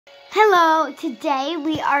Hello, today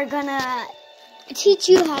we are gonna teach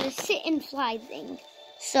you how to sit and fly thing.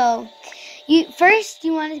 So, you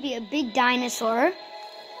want to be a big dinosaur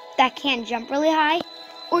that can't jump really high,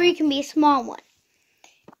 or you can be a small one.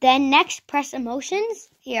 Then next, press emotions.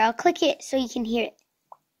 Here, I'll click it so you can hear it.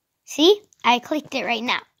 See? I clicked it right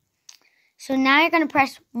now. So now you're gonna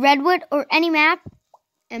press redwood or any map,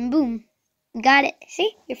 and boom, got it.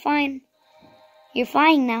 See? You're flying. You're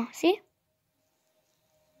flying now, see?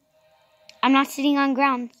 I'm not sitting on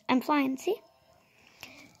ground. I'm flying, see?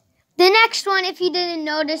 The next one, if you didn't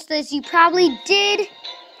notice this, you probably did,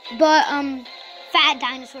 but fat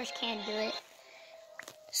dinosaurs can't do it.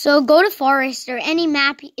 So go to forest or any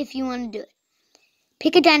map if you want to do it.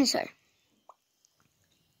 Pick a dinosaur.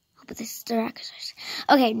 Hope this is the Tyrannosaurus.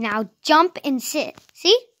 Okay, now jump and sit.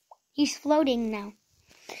 See? He's floating now.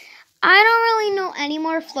 I don't really know any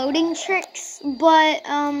more floating tricks, but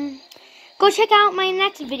go check out my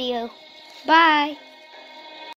next video. Bye.